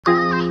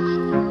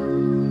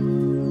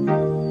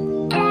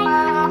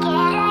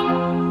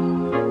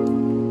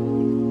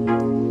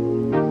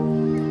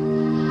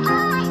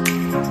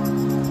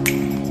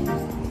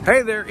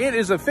Hey there, it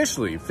is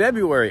officially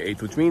February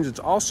 8th, which means it's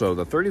also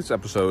the 30th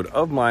episode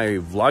of my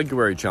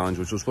Vloguary challenge,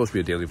 which was supposed to be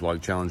a daily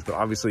vlog challenge, but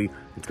obviously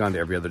it's gone to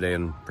every other day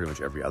and pretty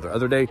much every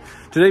other day.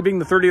 Today being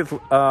the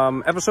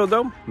 30th episode,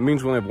 though,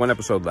 means we only have one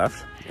episode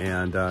left,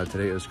 and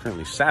today is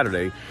currently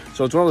Saturday,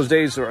 so it's one of those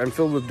days where I'm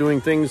filled with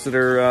doing things that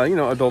are, you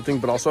know,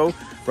 adulting, but also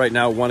right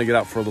now want to get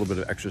out for a little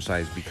bit of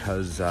exercise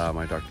because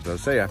my doctor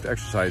does say I have to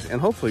exercise, and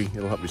hopefully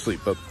it'll help me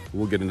sleep, but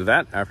we'll get into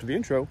that after the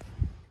intro.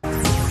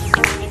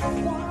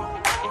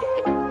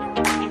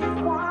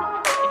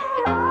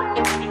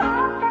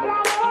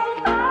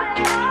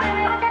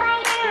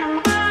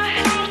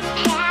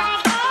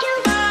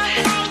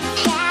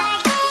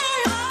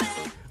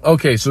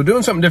 Okay, so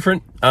doing something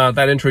different.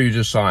 That intro you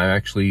just saw, I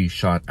actually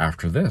shot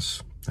after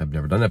this. I've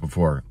never done that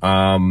before.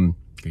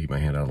 Keep my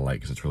hand out of the light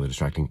because it's really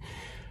distracting.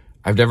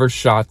 I've never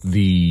shot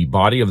the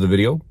body of the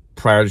video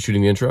prior to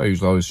shooting the intro. I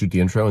usually always shoot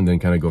the intro and then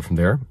kind of go from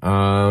there.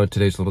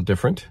 Today's a little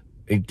different.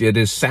 It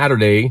is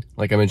Saturday,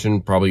 like I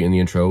mentioned, probably in the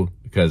intro,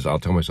 because I'll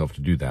tell myself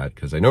to do that,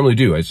 because I normally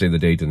do. I say the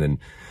date and then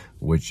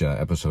which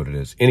episode it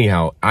is.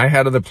 Anyhow, I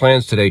had other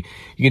plans today.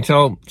 You can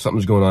tell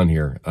something's going on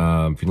here.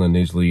 I'm feeling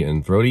nasally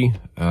and throaty.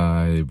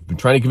 I've been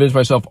trying to convince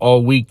myself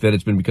all week that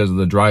it's been because of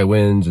the dry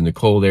winds and the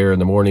cold air in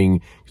the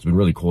morning. It's been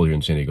really cold here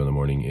in San Diego in the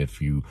morning.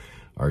 If you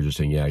are just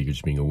saying, yeah, you're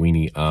just being a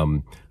weenie.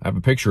 I have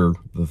a picture,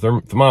 the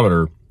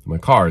thermometer in my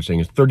car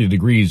saying it's 30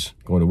 degrees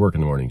going to work in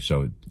the morning.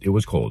 So it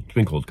was cold. It's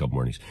been cold a couple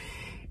mornings.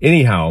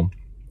 Anyhow,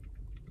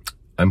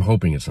 I'm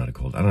hoping it's not a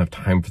cold. I don't have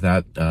time for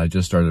that. I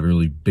just started a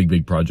really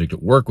big project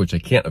at work, which I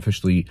can't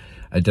officially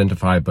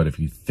identify. But if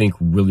you think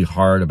really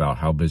hard about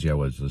how busy I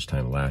was this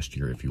time last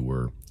year, if you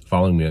were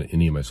following me on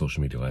any of my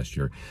social media last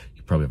year,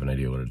 you probably have an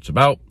idea what it's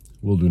about.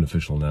 We'll do an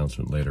official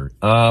announcement later.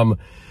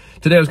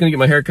 Today I was going to get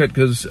my hair cut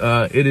because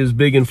it is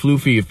big and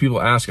floofy. If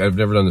people ask, I've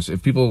never done this.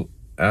 If people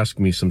ask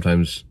me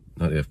sometimes,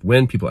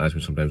 when people ask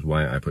me sometimes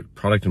why I put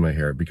product in my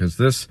hair, because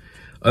this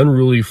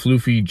unruly,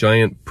 floofy,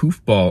 giant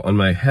poof ball on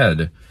my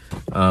head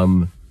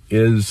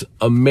is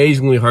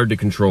amazingly hard to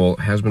control,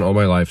 has been all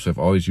my life, so I've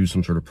always used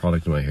some sort of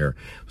product in my hair.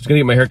 I was going to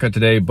get my hair cut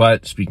today,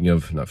 but speaking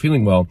of not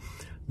feeling well,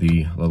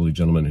 the lovely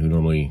gentleman who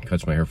normally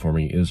cuts my hair for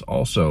me is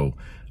also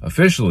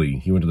officially,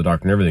 he went to the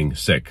doctor and everything,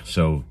 sick.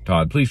 So,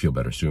 Todd, please feel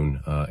better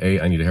soon. A,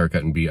 I need a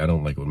haircut, and B, I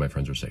don't like it when my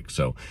friends are sick.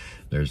 So,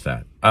 there's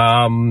that.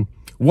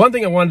 One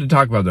thing I wanted to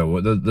talk about, though,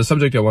 the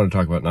subject I wanted to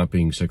talk about, not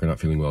being sick or not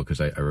feeling well, because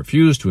I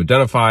refuse to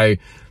identify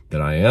that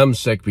I am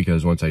sick,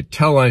 because once I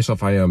tell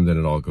myself I am, then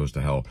it all goes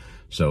to hell.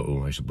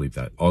 So, I should believe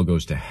that. All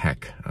goes to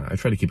heck. I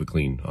try to keep it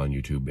clean on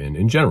YouTube and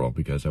in general,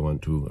 because I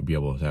want to be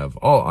able to have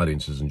all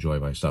audiences enjoy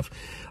my stuff.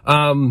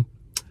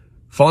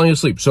 Falling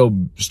asleep.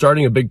 So,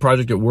 starting a big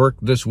project at work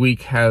this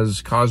week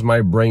has caused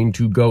my brain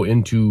to go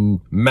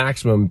into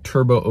maximum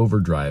turbo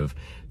overdrive,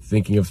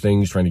 thinking of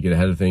things, trying to get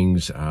ahead of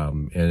things,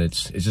 and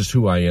it's just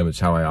who I am. It's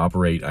how I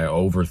operate. I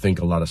overthink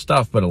a lot of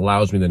stuff, but it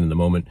allows me then in the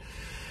moment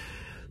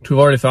to have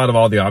already thought of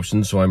all the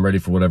options, so I'm ready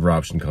for whatever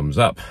option comes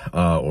up,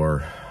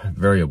 or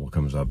variable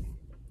comes up.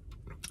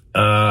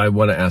 I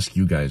want to ask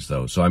you guys,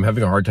 though. So I'm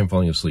having a hard time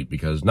falling asleep,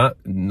 because not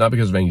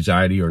because of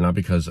anxiety or not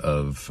because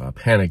of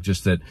panic,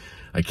 just that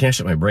I can't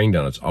shut my brain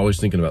down. It's always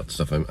thinking about the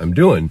stuff I'm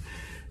doing.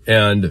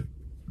 And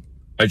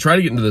I try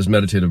to get into this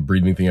meditative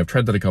breathing thing. I've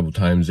tried that a couple of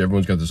times.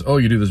 Everyone's got this, oh,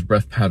 you do this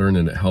breath pattern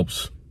and it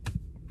helps.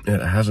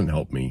 And it hasn't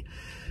helped me.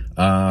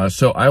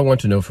 So I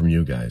want to know from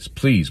you guys,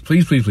 please put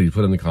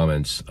in the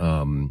comments,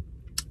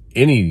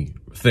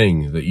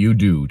 anything that you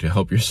do to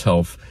help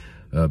yourself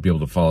be able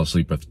to fall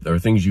asleep, or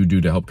things you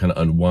do to help kind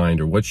of unwind,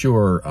 or what's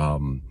sort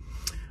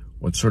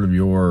of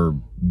your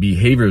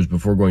behaviors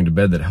before going to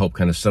bed that help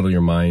kind of settle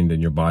your mind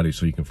and your body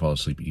so you can fall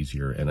asleep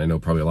easier. And I know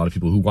probably a lot of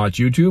people who watch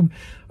YouTube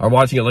are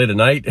watching it late at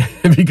night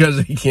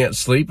because they can't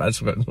sleep. That's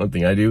one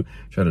thing I do,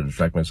 try to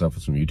distract myself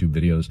with some YouTube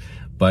videos.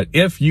 But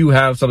if you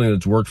have something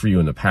that's worked for you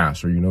in the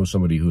past, or you know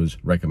somebody who has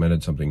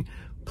recommended something,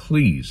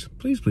 please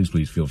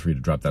feel free to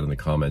drop that in the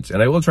comments.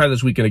 And I will try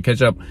this weekend to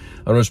catch up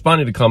on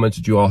responding to comments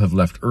that you all have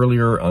left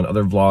earlier on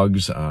other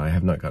vlogs. I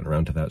have not gotten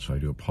around to that, so I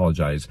do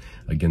apologize.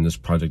 Again, this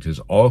project is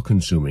all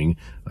consuming.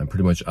 I'm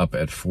pretty much up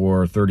at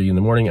 4:30 in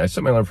the morning. I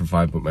set my alarm for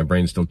 5, but my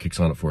brain still kicks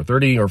on at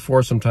 4:30 or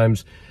 4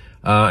 sometimes.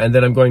 And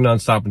then I'm going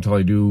nonstop until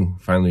I do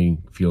finally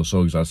feel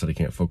so exhausted I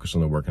can't focus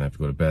on the work and I have to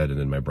go to bed, and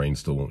then my brain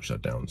still won't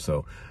shut down.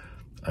 So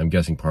I'm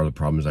guessing part of the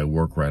problem is I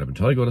work right up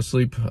until I go to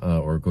sleep,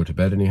 or go to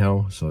bed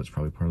anyhow. So it's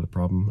probably part of the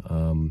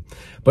problem.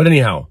 But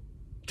anyhow,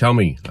 tell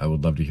me. I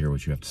would love to hear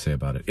what you have to say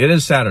about it. It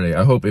is Saturday.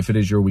 I hope if it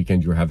is your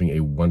weekend, you're having a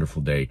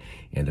wonderful day.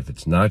 And if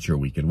it's not your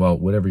weekend, well,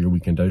 whatever your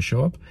weekend does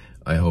show up,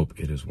 I hope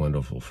it is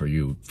wonderful for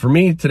you. For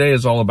me, today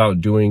is all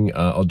about doing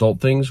adult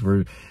things.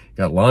 We're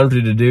got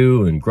laundry to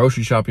do and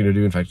grocery shopping to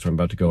do. In fact, so I'm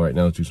about to go right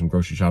now to do some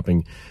grocery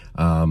shopping,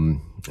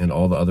 and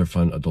all the other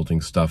fun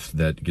adulting stuff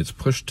that gets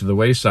pushed to the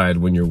wayside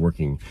when you're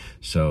working.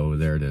 So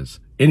there it is.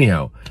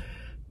 Anyhow,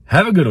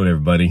 have a good one,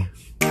 everybody.